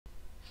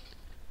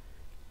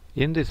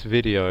In this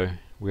video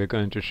we're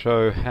going to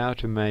show how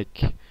to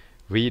make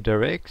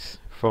redirects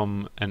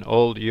from an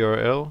old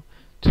URL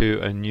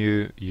to a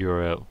new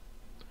URL.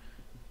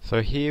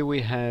 So here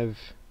we have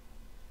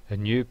a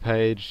new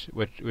page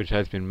which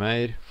has been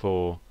made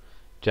for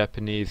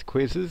Japanese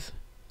quizzes,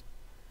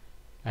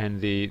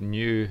 and the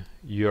new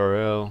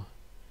URL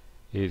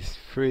is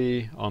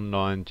free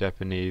online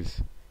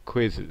Japanese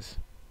quizzes.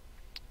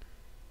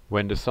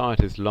 When the site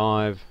is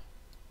live,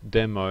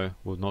 demo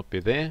will not be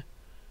there,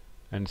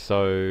 and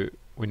so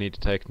we need to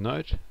take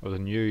note of the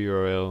new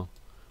URL,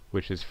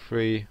 which is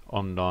free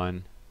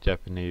online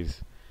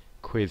Japanese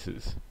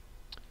quizzes.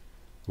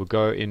 We'll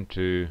go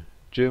into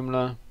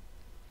Joomla,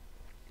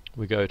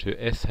 we go to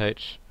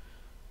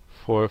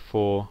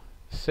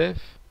sh404sef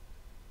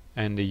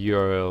and the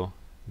URL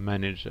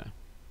manager.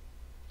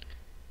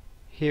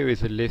 Here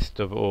is a list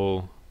of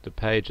all the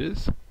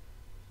pages.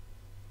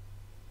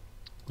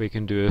 We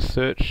can do a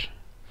search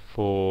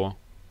for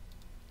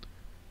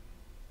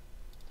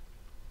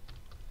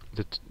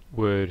the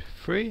word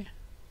free,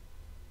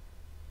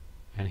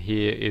 and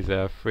here is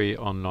our free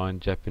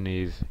online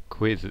Japanese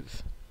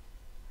quizzes.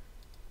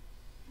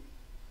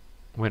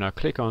 When I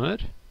click on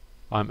it,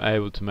 I'm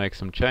able to make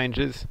some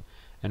changes,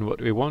 and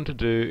what we want to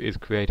do is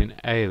create an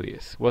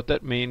alias. What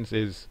that means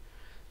is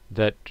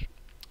that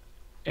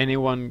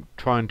anyone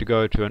trying to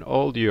go to an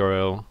old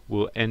URL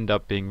will end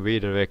up being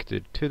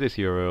redirected to this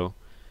URL,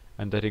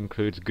 and that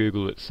includes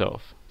Google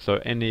itself. So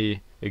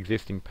any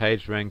existing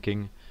page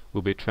ranking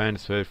will be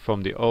transferred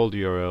from the old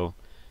URL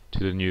to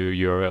the new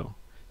URL.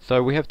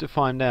 So we have to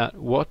find out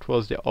what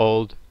was the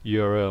old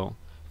URL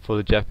for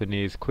the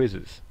Japanese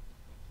quizzes.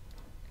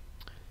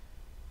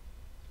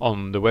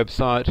 On the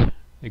website,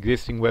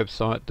 existing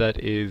website, that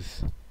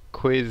is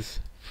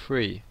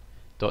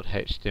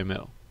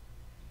quizfree.html.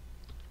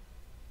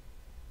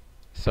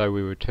 So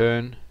we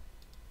return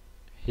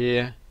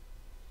here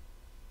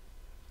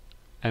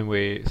and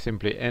we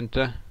simply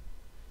enter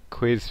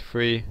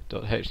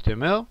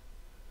quizfree.html,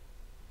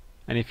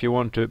 and if you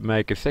want to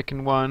make a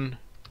second one,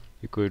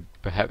 you could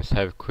perhaps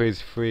have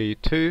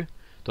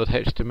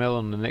quizfree2.html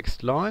on the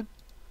next line,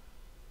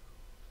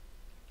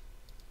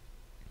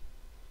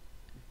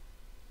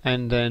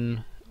 and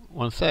then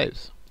one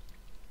saves.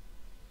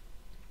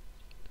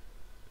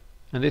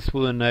 And this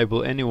will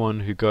enable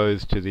anyone who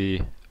goes to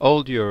the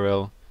old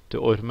URL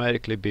to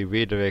automatically be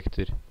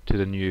redirected to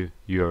the new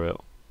URL.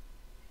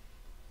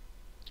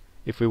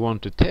 If we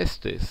want to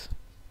test this,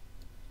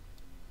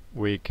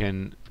 we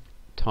can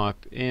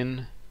type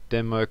in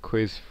demo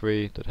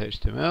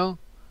quizfree.html,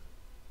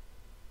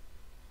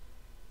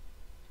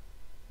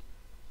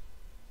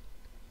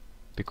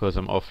 because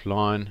I'm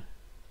offline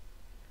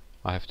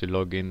I have to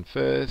log in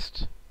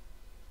first.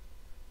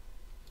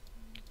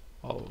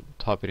 I'll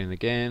type it in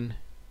again,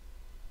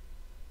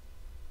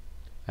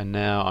 and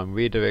now I'm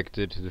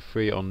redirected to the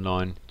free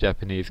online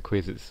Japanese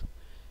quizzes.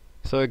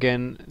 So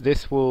again,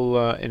 this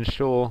will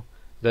ensure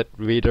that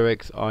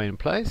redirects are in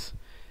place.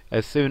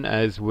 As soon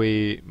as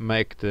we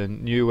make the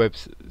new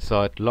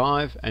website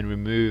live and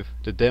remove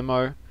the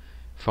demo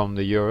from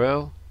the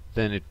URL,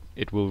 then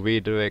it will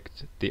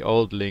redirect the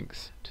old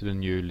links to the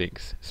new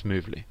links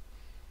smoothly.